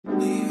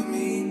Leave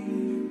me,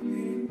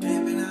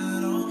 pimping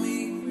out on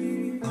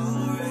me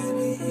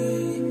already.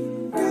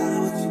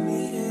 Got what you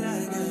needed,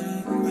 I got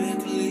it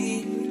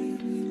quickly.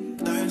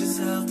 Learned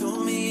yourself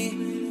through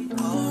me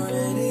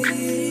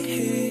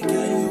already. Got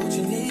you what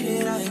you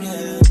needed, I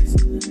guess,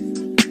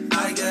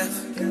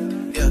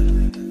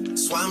 yeah.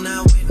 So I'm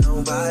not with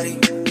nobody,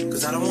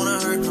 cause I don't wanna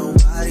hurt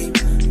nobody.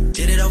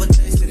 Did it over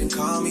text, didn't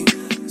call me.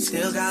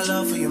 Still got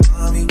love for your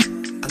mommy.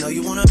 I know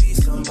you wanna be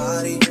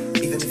somebody,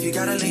 even if you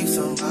gotta leave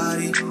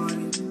somebody.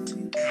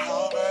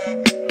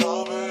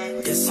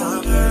 Yes,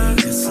 I'm hurting,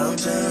 yes, I'm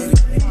jaded.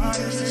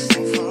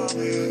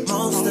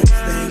 Most of the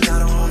things I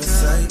don't wanna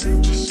say.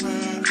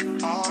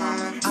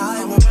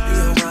 I won't be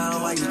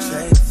around while you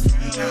chase.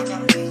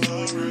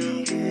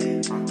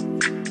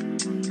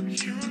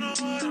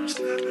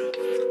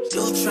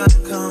 You'll try to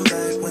come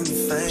back when you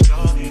faint. I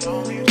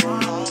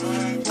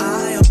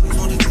always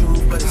want the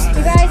truth, but it's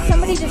you guys,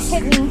 somebody just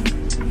hit me.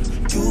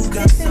 You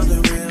got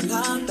something real,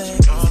 not baby.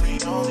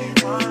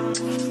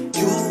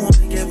 You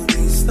wanna get with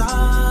me,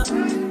 stop.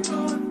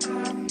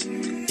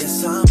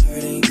 Yes, I'm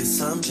hurting, yes,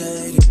 I'm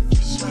jaded.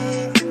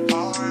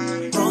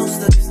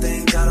 Most of these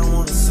things I don't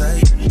wanna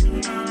say.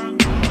 Good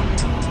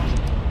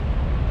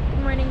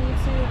morning,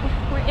 YouTube.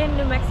 We're in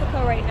New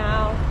Mexico right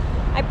now.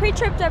 I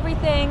pre-tripped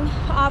everything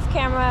off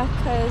camera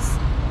because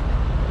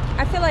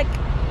I feel like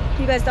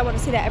you guys don't want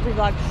to see that every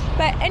vlog.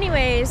 But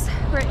anyways,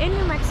 we're in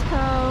New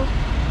Mexico.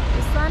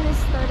 The sun is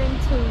starting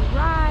to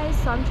rise,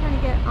 so I'm trying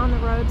to get on the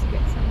road to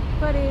get some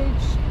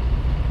footage.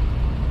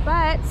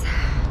 But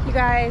you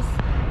guys,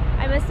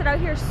 I missed it out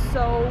here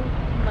so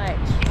much.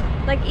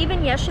 Like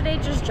even yesterday,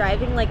 just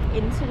driving like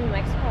into New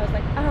Mexico, I was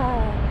like,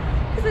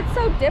 ah, because it's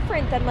so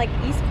different than like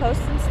East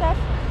Coast and stuff.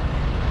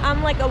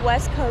 I'm like a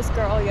West Coast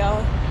girl,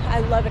 y'all. I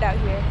love it out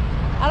here.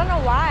 I don't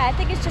know why. I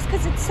think it's just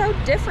because it's so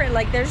different.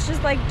 Like there's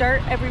just like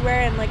dirt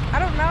everywhere, and like I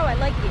don't know, I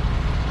like it.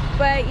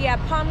 But yeah,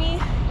 Pommy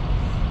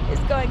is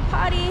going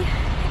potty,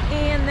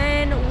 and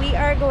then we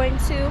are going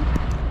to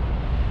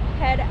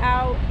head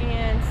out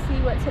and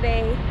see what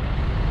today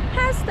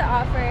has to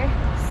offer.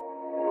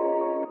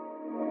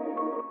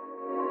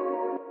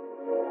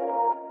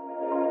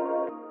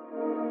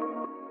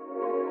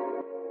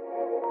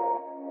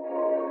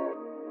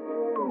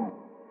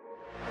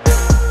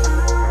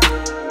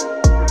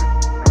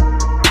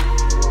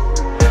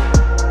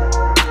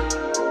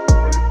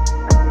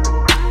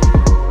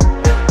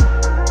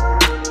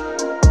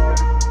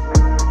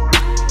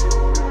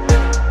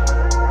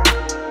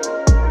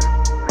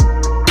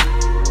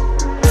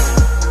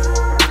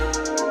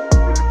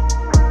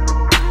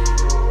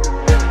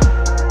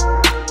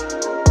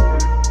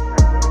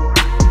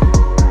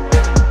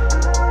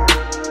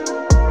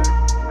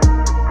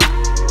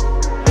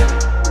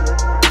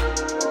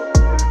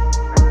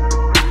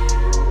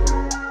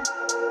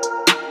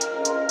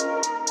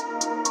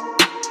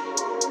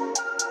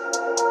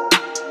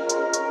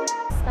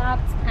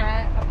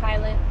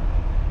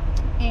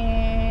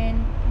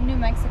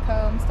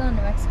 I'm still in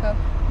New Mexico.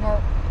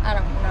 More, I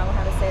don't know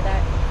how to say that.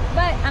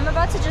 But I'm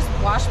about to just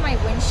wash my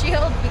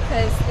windshield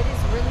because it is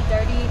really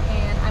dirty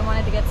and I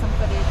wanted to get some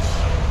footage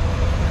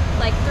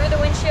like through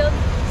the windshield.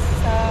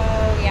 So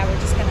yeah,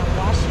 we're just gonna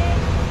wash it.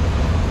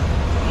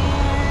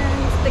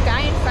 And the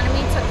guy in front of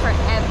me took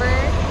forever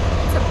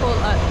to pull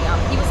up, y'all.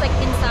 He was like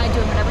inside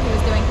doing whatever he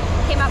was doing.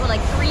 Came out with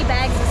like 3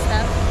 bags of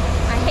stuff.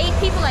 I hate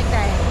people like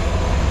that.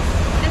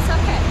 But it's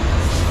okay.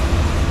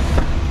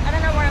 I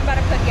don't know where I'm about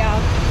to cook,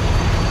 y'all.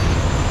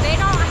 They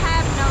don't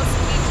have no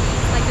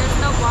squeegees, like there's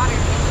no water in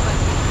the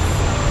bucket.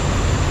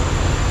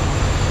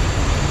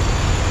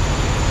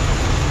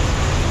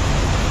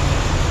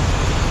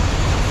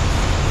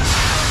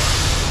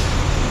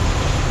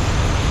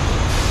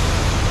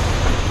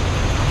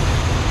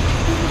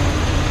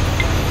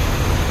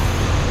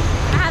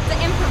 I have to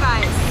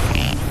improvise.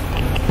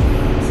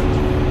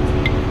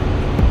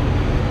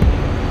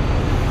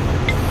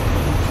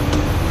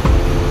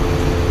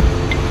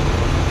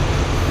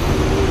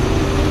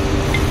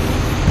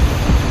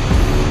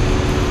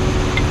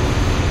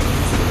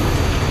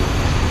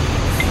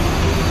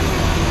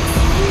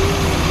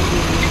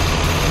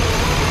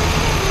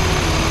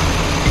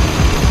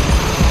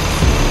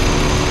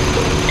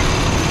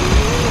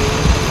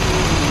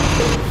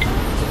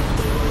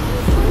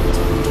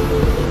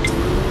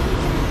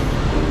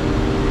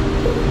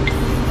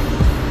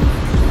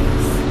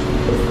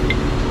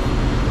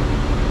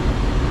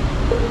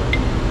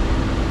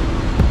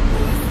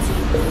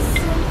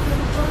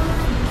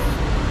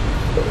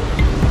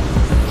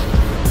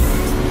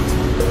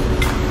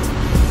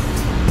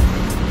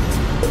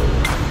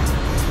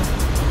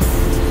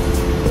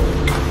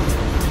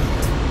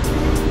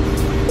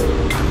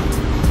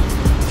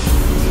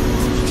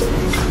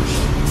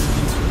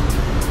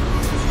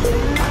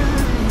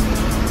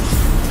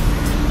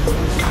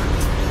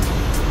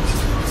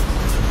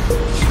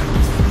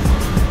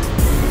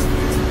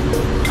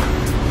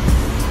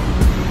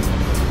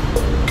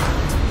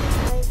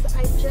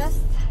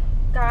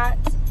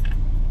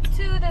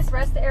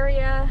 Rest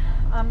area,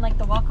 like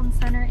the welcome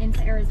center into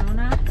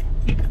Arizona.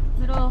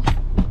 Little,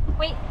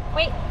 wait,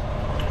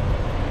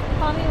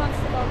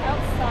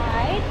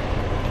 outside.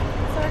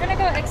 So we're gonna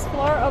go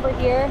explore over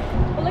here.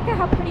 But look at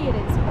how pretty it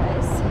is,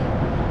 guys.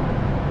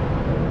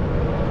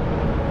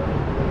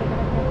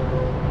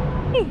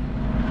 Hey.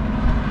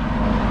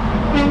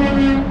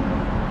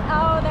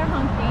 Oh, they're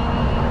honking.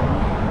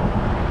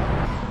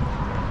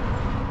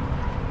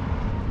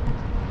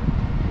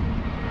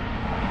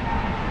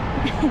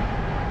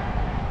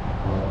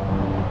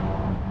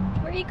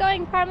 Where are you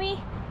going, Pammy?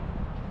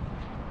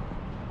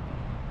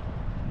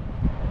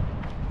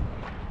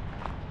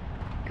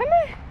 Come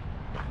on.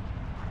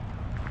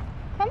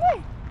 Come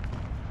on.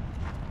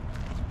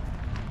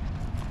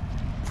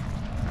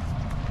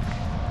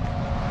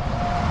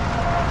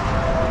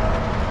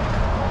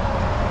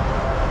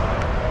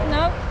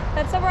 Nope,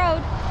 that's a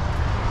road.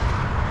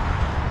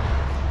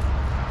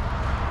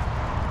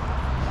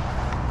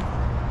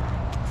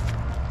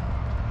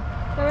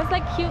 There was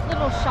like cute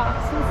little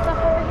shops and stuff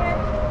over here.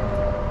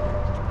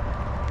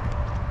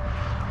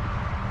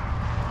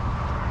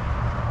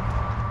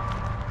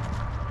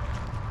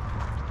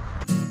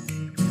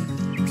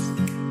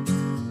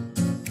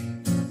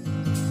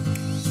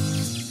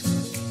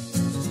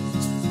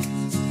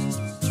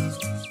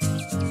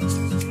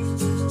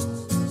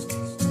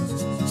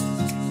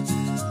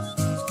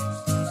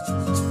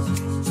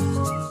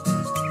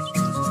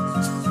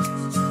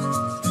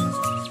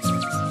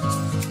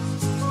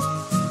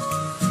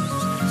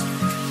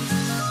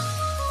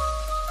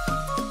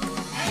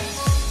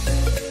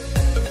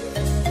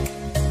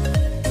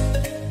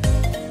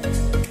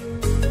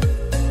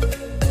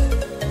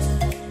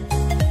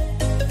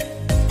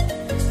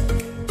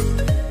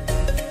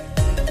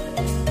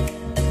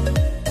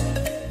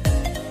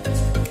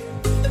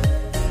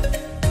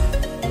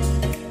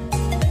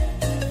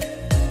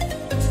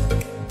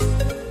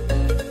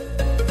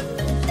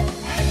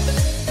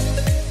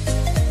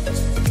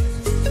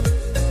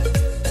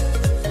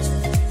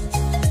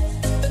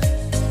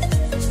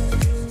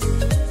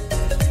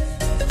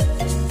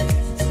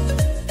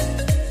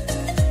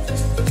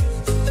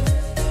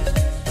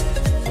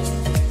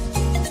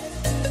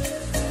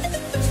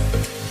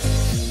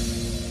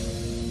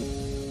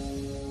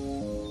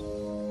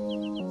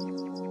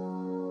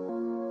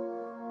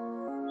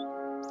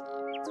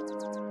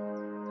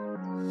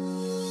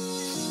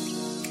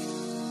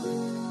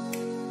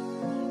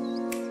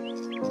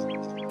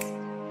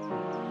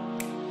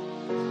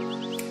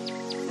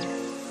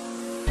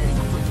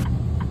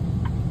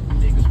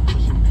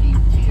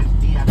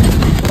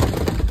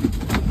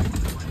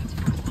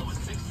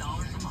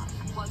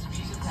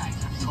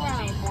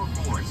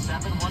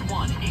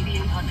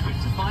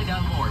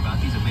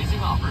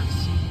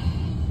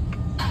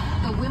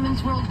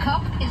 World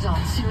Cup is on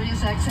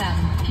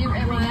SiriusXM. Hear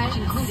every match,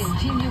 including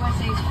Team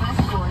USA's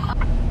best score.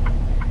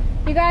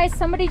 You guys,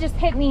 somebody just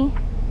hit me.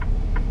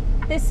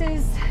 This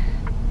is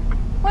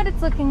what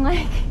it's looking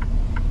like.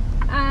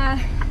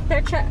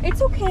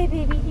 It's okay,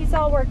 baby. He's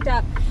all worked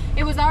up.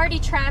 It was already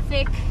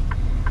traffic.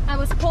 I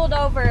was pulled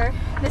over.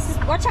 This is,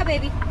 watch out,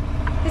 baby.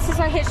 This is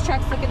what his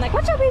truck's looking like.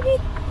 Watch out,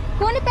 baby.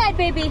 Going to bed,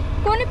 baby.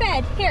 Going to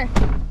bed. Here.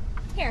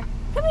 Here.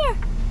 Come here.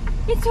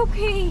 It's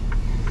okay.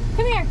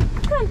 Come here.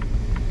 Come.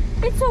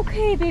 It's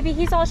okay, baby.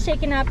 He's all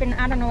shaken up and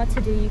I don't know what to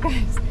do, you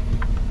guys.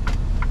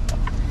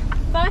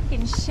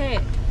 Fucking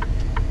shit.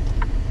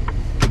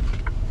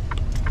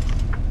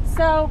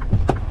 So,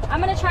 I'm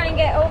gonna try and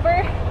get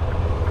over.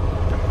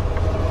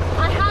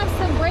 I have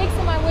some brakes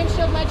on my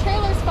windshield. My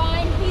trailer's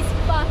fine. He's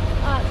fucked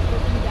up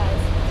with you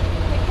guys.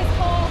 Like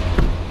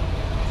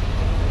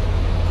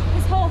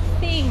his whole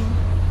thing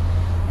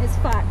is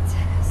fucked.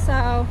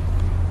 So,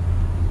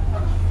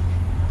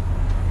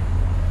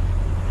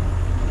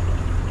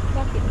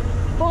 fucking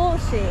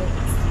bullshit.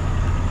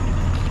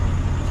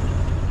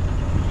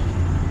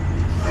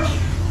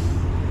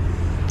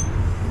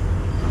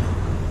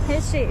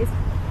 His shit is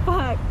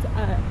fucked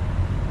up.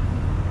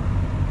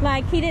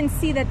 Like he didn't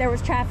see that there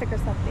was traffic or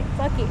something.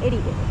 Fucking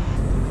idiot. This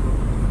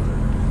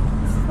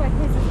is what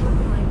his is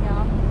looking like,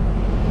 y'all.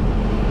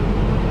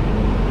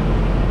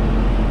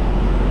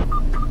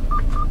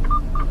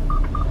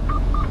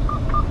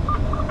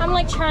 I'm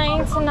like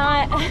trying to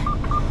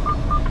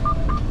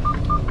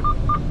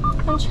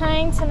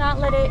not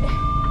let it.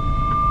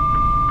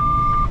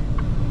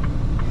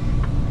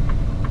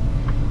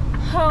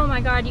 Oh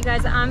my god, you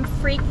guys, I'm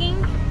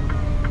freaking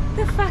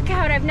the fuck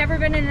out. I've never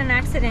been in an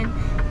accident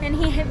and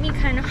he hit me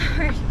kind of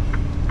hard.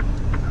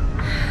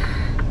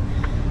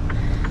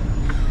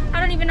 I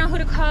don't even know who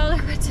to call or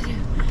what to do.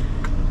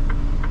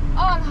 Oh,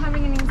 I'm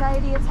having an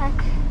anxiety attack.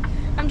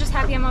 I'm just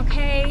happy I'm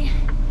okay.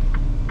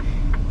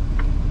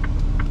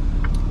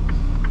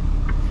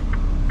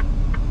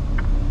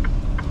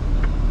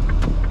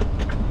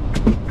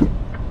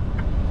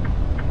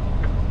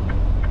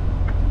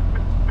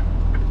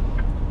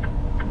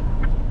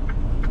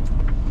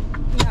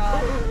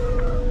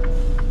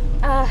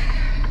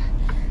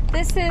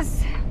 This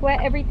is what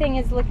everything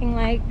is looking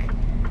like.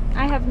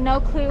 I have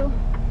no clue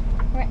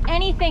where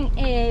anything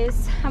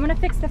is. I'm gonna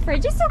fix the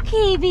fridge. It's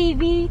okay,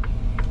 baby.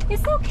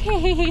 It's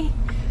okay.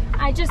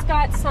 I just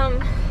got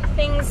some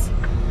things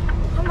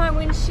on my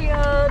windshield.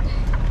 I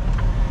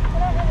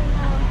don't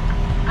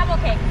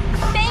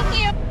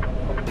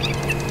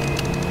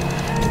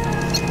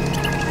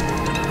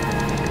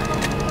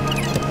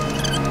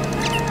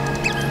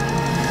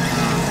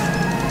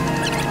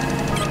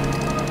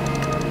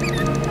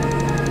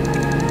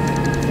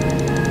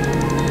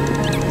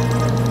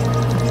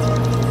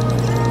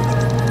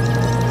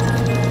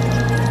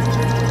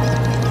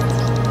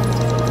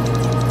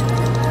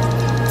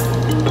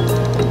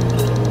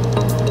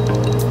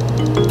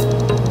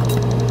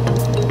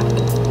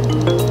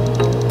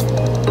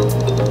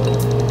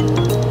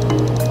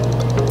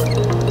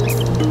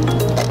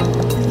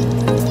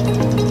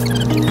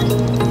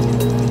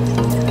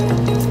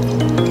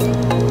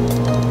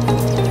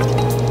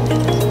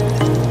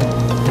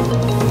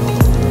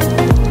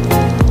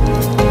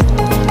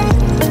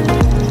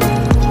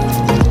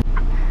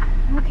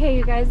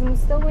I'm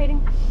still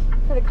waiting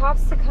for the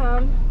cops to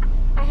come.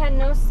 I had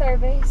no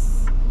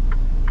service.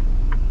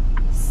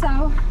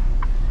 So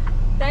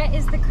that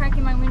is the crack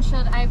in my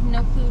windshield. I have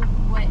no clue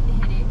what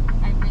hit it.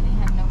 I really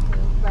have no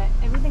clue. But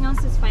everything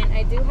else is fine.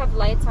 I do have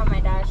lights on my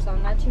dash, so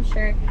I'm not too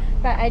sure.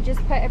 But I just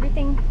put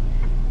everything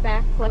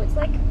back. It's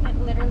like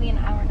literally an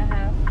hour and a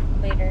half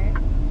later.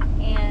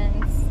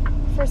 And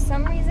for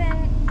some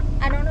reason,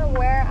 I don't know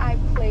where I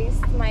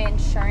placed my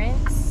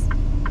insurance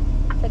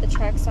for the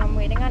truck, so I'm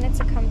waiting on it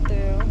to come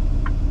through.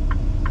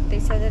 They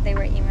said that they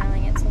were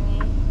emailing it to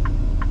me,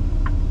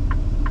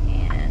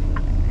 and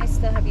I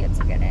still have yet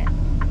to get it.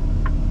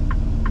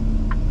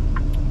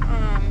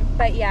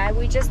 But yeah,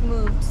 we just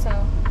moved,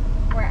 so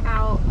we're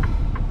out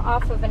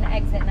off of an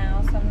exit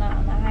now, so I'm not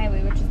on the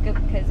highway, which is good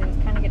because it was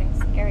kind of getting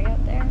scary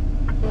out there.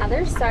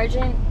 Another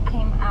sergeant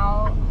came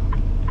out,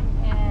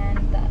 and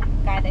the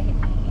guy that hit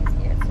me is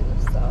here too,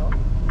 so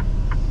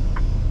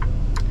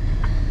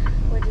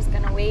we're just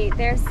gonna wait.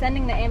 They're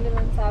sending the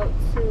ambulance out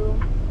too,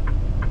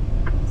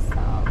 so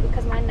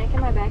because my neck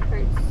and my back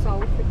hurt so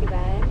freaking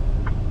bad.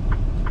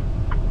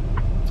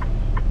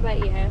 But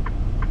yeah,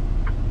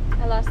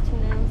 I lost 2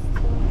 nails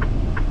too.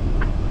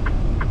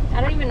 I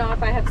don't even know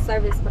if I have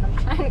service, but I'm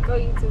trying to go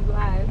YouTube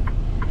live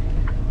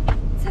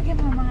to get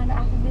my mind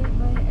off of it,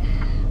 but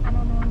I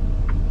don't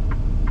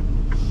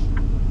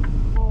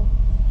know.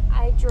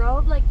 I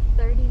drove like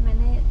 30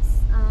 minutes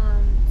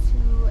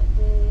to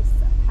this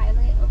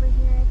pilot over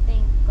here.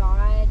 Thank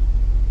God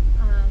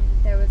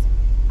there was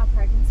a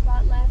parking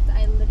spot left.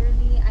 I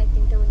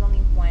think there was only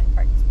 1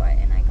 parking spot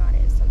and I got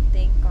it, so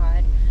thank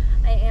God.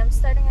 I am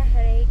starting a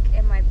headache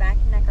and my back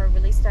and neck are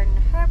really starting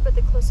to hurt, but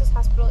the closest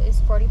hospital is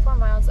 44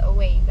 miles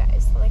away, you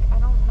guys. So like, I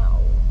don't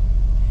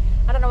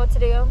know what to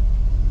do.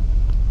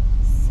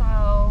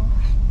 So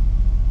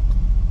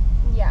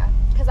yeah,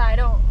 because I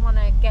don't want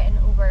to get an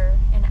Uber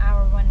an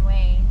hour one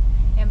way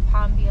and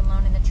Palm be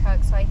alone in the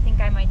truck, so I think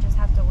I might just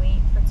have to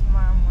wait for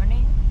tomorrow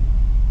morning.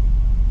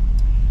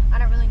 I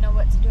don't really know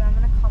what to do. I'm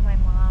gonna call my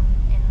mom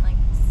and like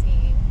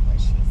see what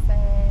she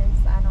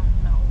says. I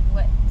don't know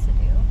what to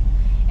do.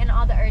 And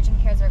all the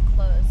urgent cares are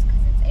closed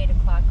because it's 8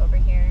 o'clock over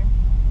here.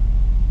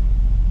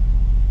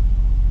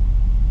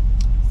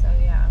 So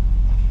yeah.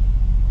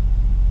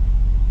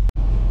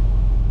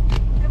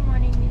 Good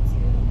morning,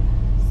 YouTube.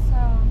 So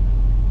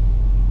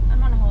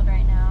I'm on hold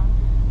right now.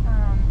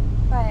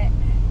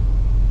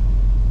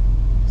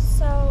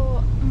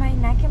 So my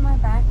neck and my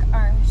back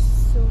are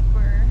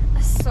super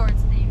sore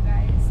today, you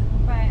guys.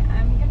 But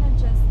I'm gonna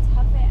just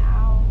tough it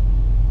out.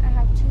 I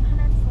have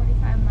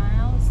 245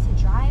 miles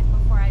to drive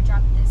before I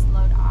drop this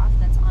load off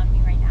that's on me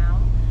right now.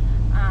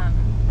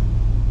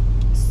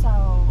 So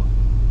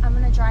I'm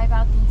gonna drive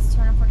out these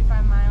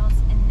 245 miles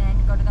and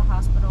then go to the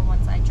hospital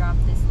once I drop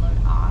this load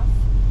off,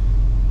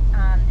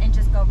 and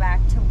just go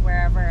back to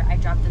wherever I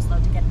dropped this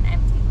load to get an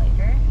empty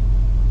later.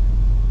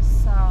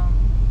 So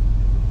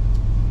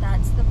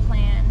that's the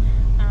plan.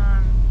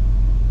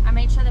 I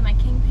made sure that my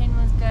kingpin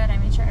was good. I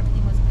made sure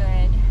everything was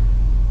good.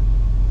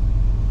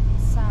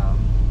 So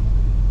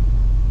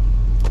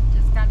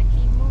just gotta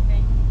keep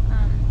moving.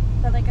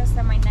 But like I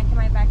said, my neck and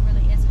my back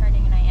really is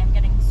hurting and I am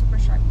getting super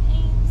sharp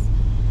pains.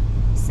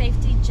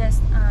 Safety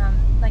just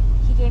like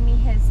he gave me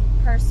his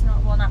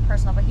personal, well not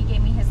personal, but he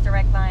gave me his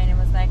direct line and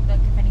was like, look,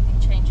 if anything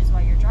changes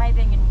while you're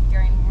driving and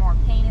you're in more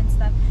pain and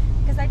stuff,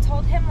 because I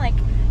told him like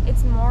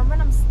it's more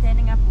when I'm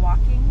standing up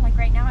walking. Like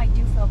right now I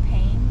do feel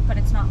pain, but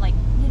it's not like,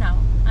 you know,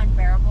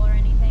 unbearable or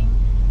anything.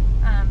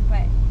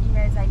 But you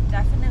guys, I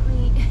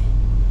definitely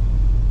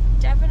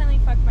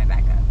fucked my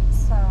back up.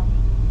 So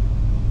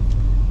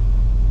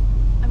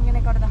I'm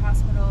gonna go to the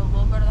hospital.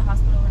 We'll go to the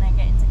hospital when I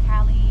get into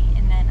Cali,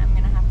 and then I'm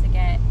gonna have to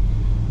get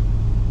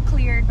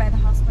cleared by the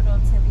hospital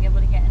to be able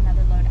to get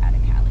another load out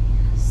of Cali.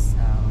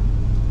 So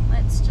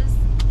let's just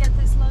get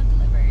this load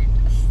delivered.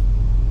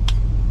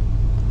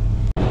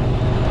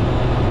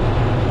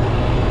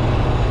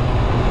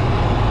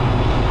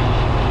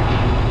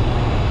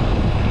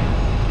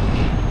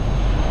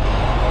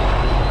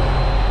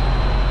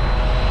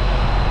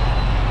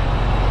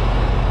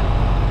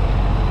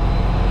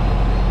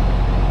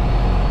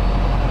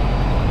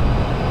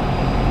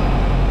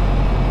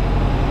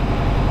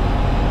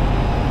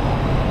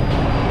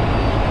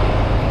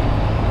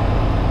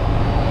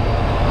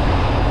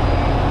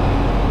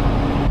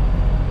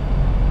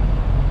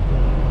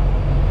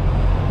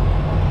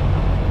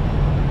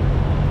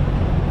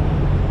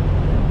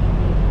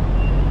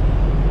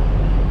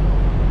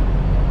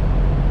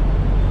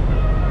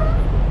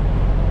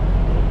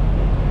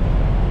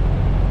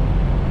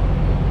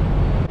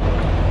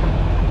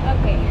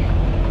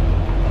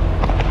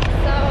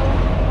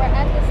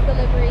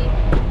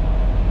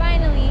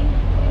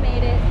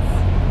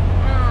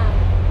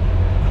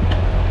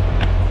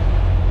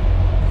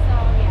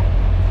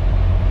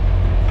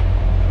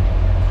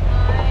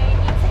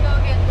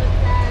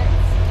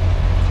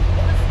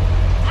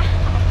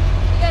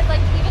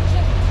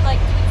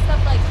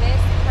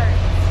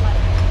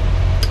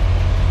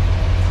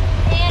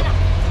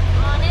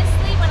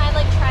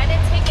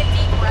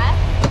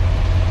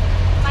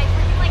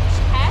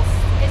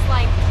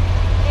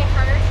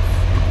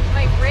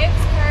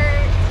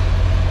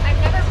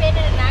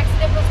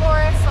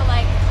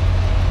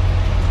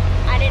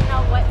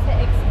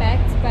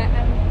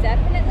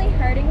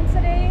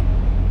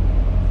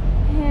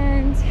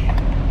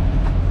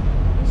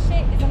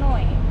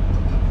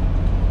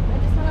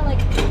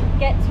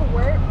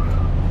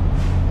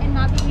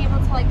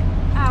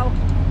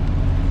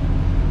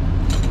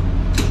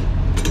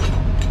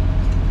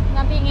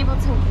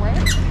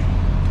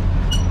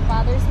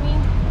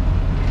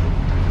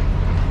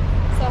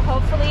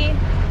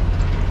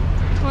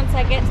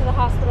 once I get to the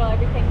hospital,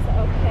 everything's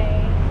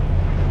okay.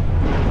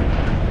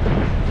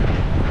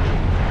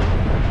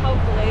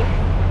 Hopefully.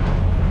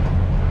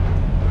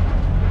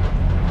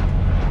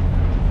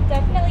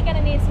 Definitely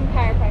gonna need some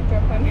chiropractor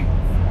appointments.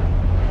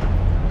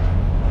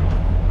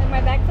 And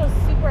my back feels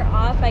super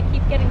off. I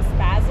keep getting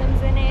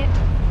spasms in it.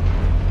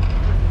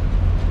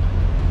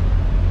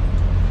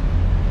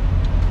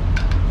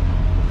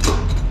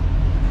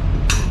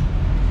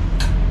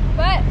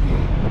 But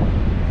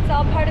it's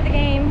all part of the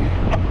game.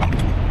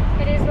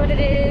 It is what it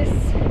is.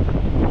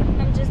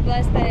 I'm just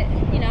blessed that,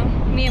 you know,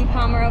 me and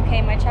Palm are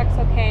okay. My truck's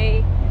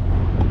okay.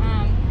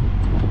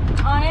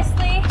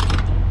 Honestly,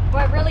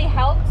 what really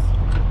helped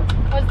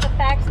was the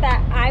fact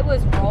that I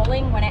was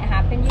rolling when it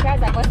happened, you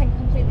guys. I wasn't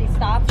completely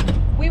stopped.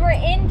 We were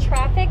in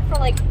traffic for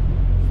like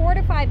 4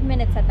 to 5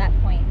 minutes at that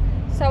point.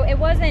 So it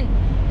wasn't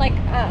like,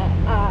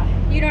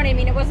 you know what I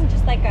mean? It wasn't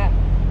just like a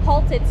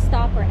halted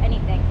stop or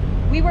anything.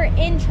 We were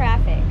in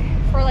traffic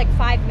for like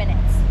 5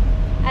 minutes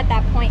at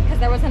that point because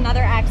there was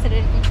another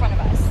accident in front of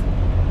us.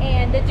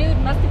 And the dude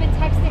must have been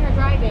texting or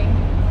driving.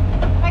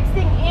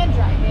 Texting and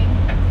driving.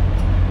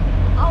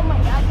 Oh my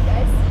God, you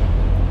guys.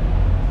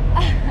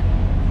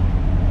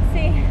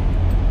 See,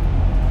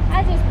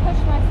 I just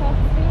pushed myself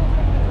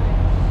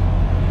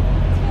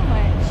too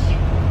much.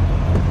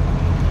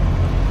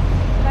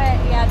 But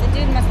yeah, the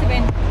dude must have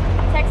been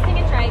texting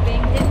and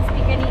driving, didn't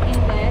speak any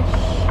English.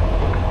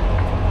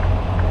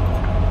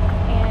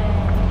 And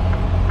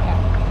yeah.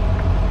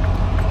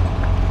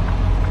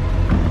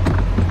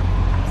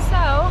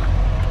 So,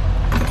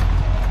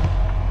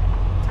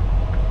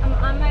 I'm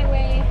on my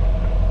way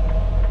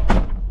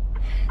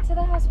to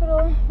the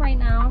hospital right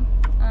now.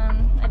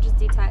 I just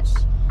detached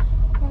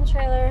from the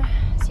trailer,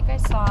 as you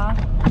guys saw.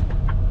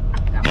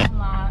 Got my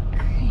lock,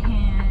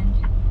 and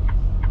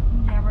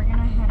yeah, we're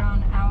gonna head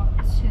on out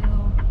to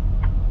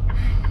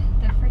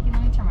the freaking.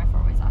 Let me turn my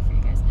 4-ways off for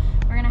you guys.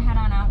 We're gonna head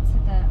on out to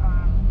the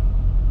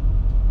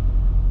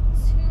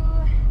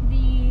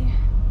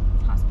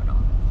hospital.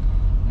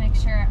 Make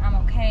sure I'm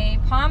okay.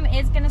 Palm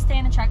is gonna stay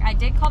in the truck. I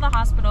did call the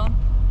hospital.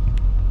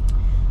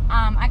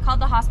 I called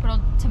the hospital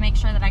to make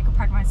sure that I could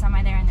park my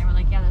semi there, and they were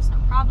like, yeah, there's no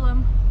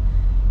problem.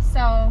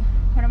 So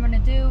what I'm gonna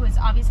do is,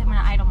 obviously I'm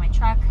gonna idle my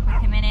truck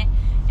with him in it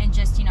and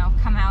just, you know,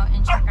 come out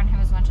and check on him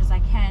as much as I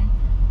can.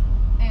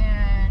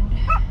 And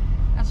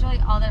that's really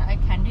all that I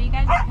can do, you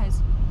guys,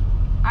 because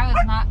I was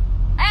not,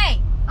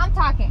 hey, I'm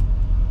talking.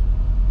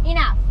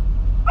 Enough.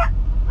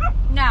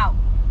 No.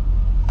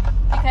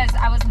 Because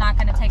I was not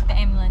gonna take the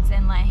ambulance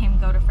and let him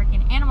go to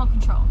freaking animal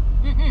control.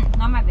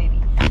 Not my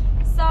baby.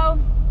 So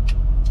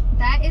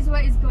that is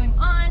what is going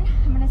on.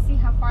 I'm gonna see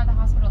how far the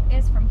hospital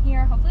is from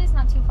here. Hopefully it's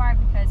not too far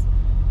because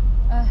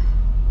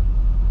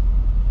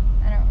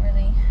I don't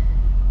really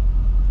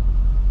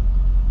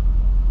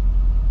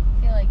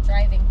feel like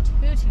driving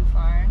too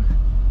far.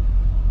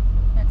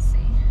 Let's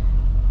see.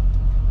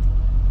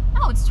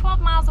 Oh, it's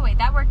 12 miles away.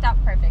 That worked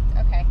out perfect.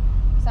 Okay.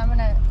 So I'm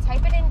gonna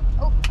type it in.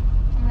 Oh,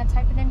 I'm gonna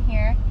type it in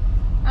here.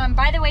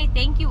 By the way,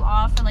 thank you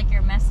all for like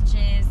your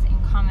messages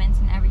and comments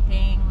and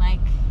everything.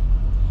 Like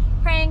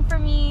praying for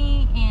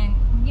me, and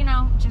you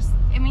know, just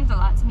it means a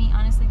lot to me,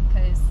 honestly,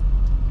 because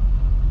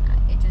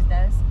it just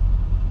does.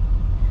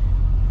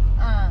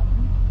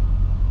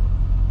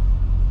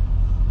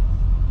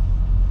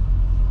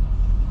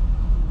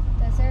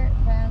 Desert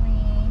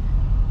Valley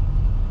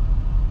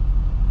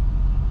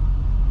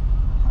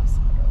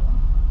Hospital.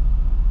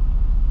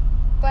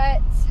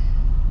 But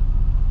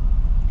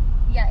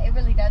yeah, it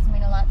really does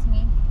mean a lot to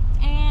me.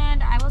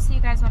 And I will see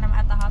you guys when I'm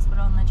at the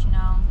hospital and let you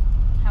know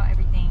how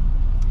everything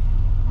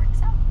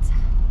works out.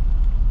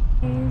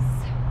 We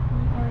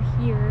are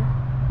here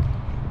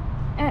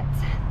at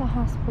the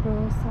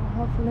hospital, so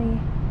hopefully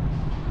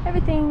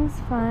everything's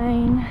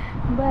fine.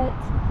 But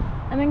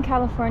I'm in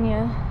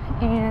California,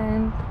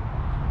 and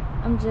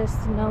I'm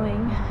just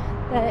knowing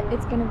that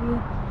it's gonna be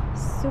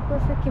super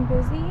freaking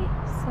busy,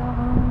 so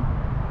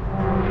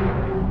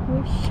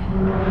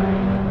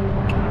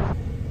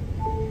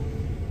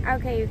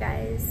okay, you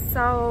guys,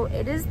 so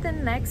it is the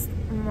next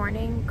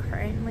morning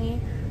currently.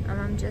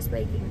 I'm just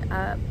waking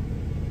up.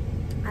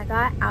 I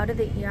got out of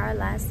the ER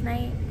last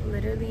night,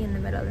 literally in the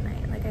middle of the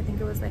night. Like, I think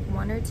it was like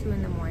 1 or 2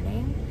 in the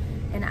morning,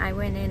 and I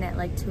went in at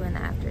like 2 in the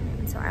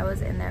afternoon. So I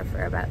was in there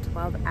for about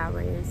 12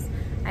 hours.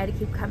 I had to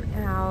keep coming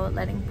out,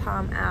 letting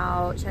Palm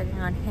out, checking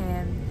on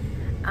him.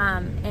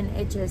 And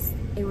it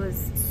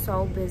was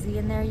so busy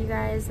in there, you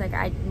guys. Like,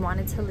 I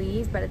wanted to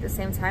leave, but at the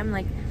same time,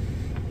 like,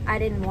 I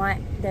didn't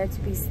want there to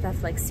be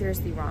stuff like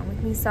seriously wrong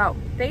with me. So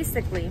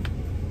basically,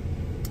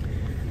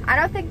 I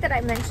don't think that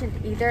I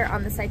mentioned either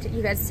on the site to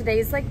you guys. Today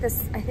is like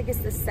this, I think it's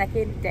the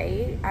 2nd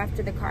day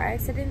after the car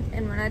accident.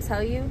 And when I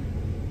tell you,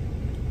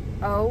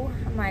 oh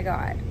my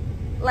God,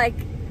 like,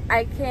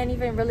 I can't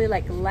even really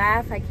like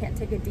laugh. I can't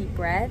take a deep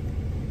breath.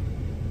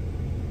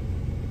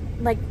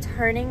 Like,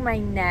 turning my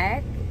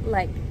neck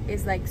like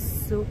is like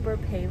super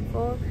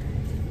painful.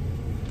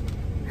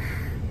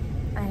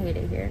 I hate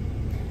it here.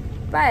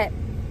 But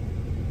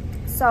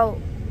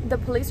so the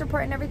police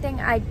report and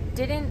everything, I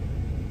didn't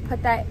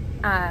put that,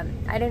 I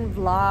didn't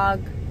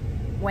vlog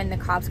when the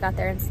cops got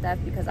there and stuff,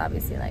 because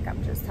obviously like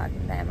I'm just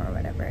talking to them or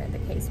whatever the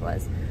case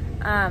was.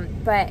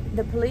 But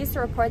the police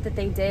report that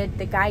they did,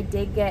 the guy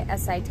did get a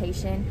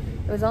citation.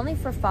 It was only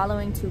for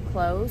following too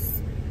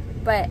close,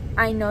 but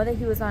I know that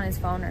he was on his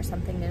phone or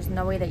something. There's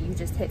no way that you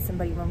just hit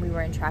somebody when we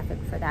were in traffic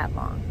for that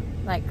long.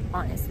 Like,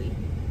 honestly,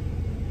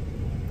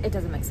 it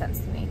doesn't make sense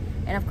to me.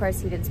 And of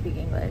course he didn't speak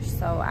English,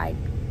 so I,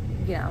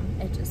 you know,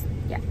 it just,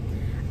 yeah.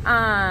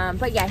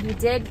 But yeah, he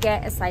did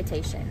get a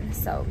citation,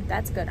 so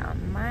that's good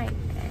on my end,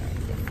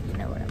 if you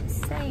know what I'm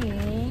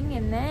saying.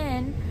 And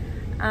then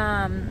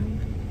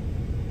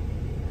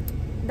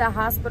the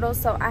hospital,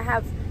 so I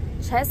have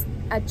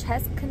a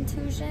chest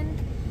contusion.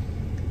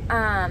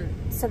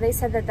 So they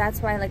said that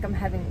that's why like I'm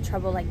having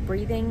trouble like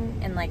breathing,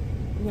 and like,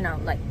 you know,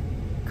 like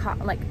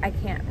I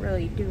can't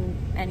really do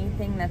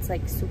anything that's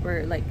like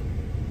super, like,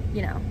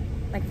 you know,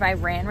 like if I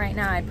ran right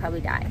now I'd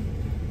probably die.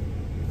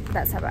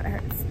 That's how bad it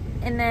hurts.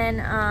 And then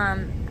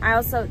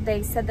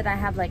they said that I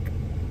have like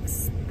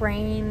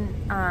sprains,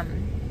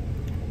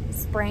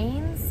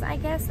 I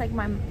guess, like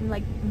my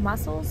like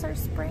muscles are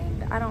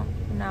sprained. I don't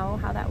know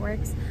how that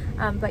works,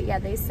 but yeah,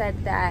 they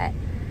said that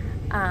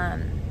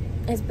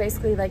it's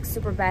basically like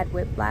super bad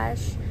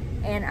whiplash.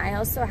 And I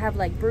also have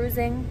like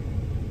bruising,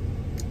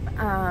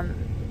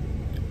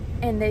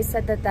 and they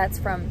said that that's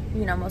from,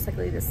 you know, most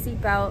likely the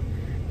seatbelt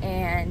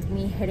and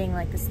me hitting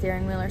like the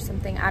steering wheel or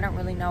something. I don't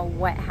really know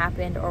what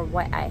happened or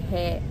what I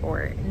hit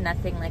or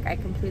nothing. Like I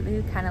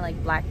completely kind of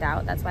like blacked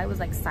out. That's why I was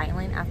like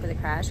silent after the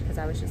crash, because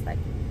I was just like,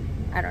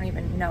 I don't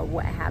even know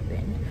what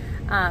happened.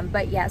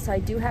 But yeah, so I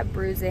do have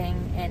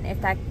bruising, and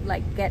if that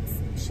like gets,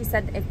 she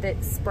said if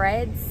it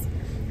spreads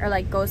or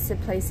like goes to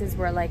places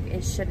where like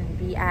it shouldn't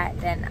be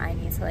at, then I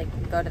need to like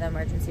go to the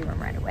emergency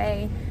room right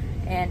away.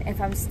 And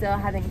if I'm still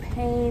having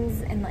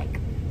pains in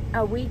like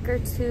a week or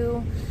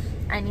two,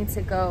 I need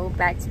to go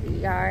back to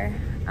the ER.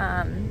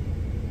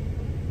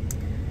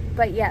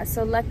 But yeah,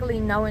 so luckily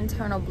no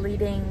internal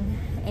bleeding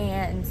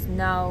and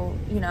no,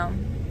 you know,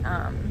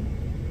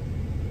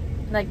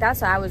 like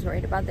that's what I was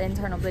worried about, the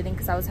internal bleeding,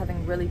 because I was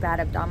having really bad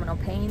abdominal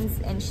pains.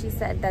 And she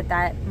said that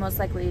that most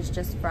likely is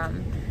just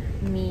from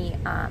me,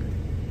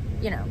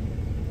 you know,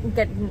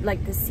 get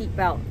like the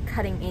seatbelt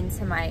cutting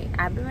into my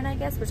abdomen, I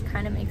guess, which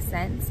kind of makes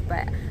sense.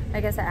 But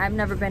like I said, I've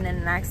never been in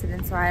an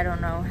accident, so I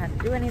don't know how to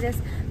do any of this.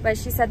 But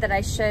she said that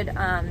I should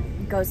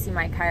go see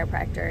my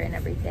chiropractor and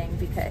everything,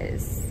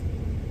 because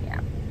yeah,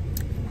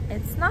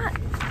 it's not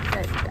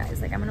good, you guys.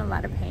 Like I'm in a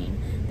lot of pain.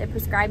 They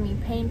prescribed me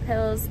pain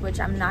pills, which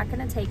I'm not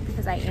gonna take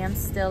because I am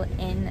still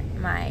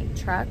in my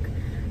truck.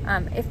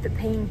 If the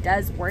pain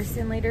does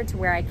worsen later to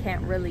where I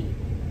can't really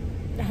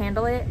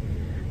handle it,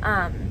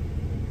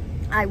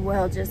 I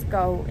will just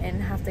go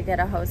and have to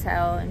get a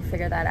hotel and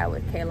figure that out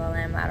with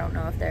KLLM. I don't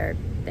know if they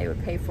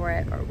would pay for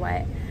it or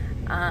what.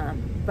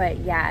 But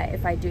yeah,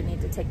 if I do need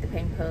to take the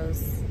pain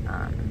pills,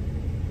 I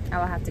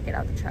will have to get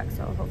out the truck.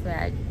 So hopefully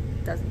it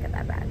doesn't get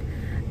that bad.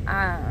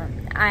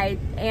 I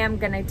am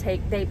gonna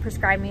take, they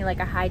prescribed me like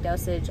a high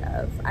dosage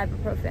of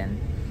ibuprofen.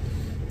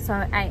 So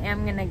I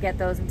am gonna get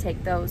those and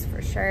take those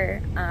for sure.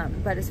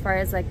 But as far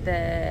as like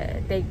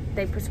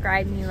they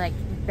prescribed me like,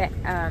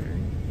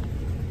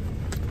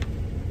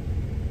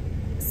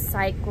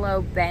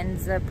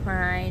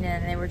 cyclobenzaprine,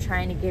 and they were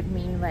trying to give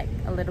me like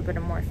a little bit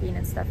of morphine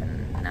and stuff,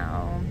 and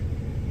no,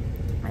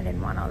 I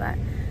didn't want all that.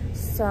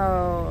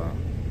 So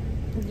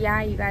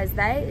yeah, you guys,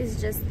 that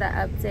is just the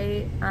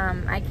update.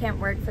 I can't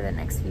work for the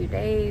next few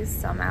days,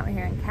 so I'm out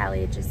here in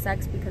Cali. It just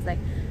sucks because like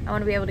I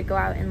want to be able to go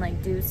out and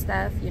like do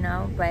stuff, you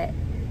know, but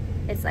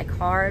it's like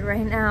hard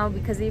right now,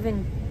 because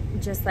even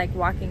just like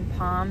walking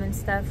Palm and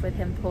stuff with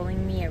him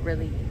pulling me, it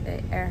really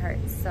it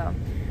hurts. So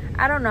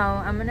I don't know.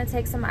 I'm gonna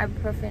take some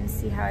ibuprofen,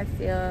 see how I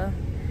feel,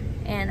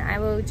 and I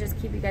will just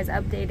keep you guys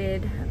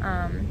updated.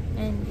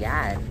 And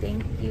yeah,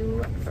 thank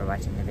you for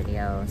watching the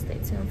video. Stay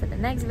tuned for the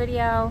next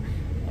video,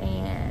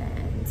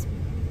 and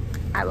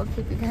I will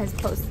keep you guys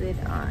posted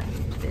on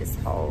this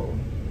whole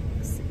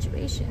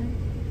situation.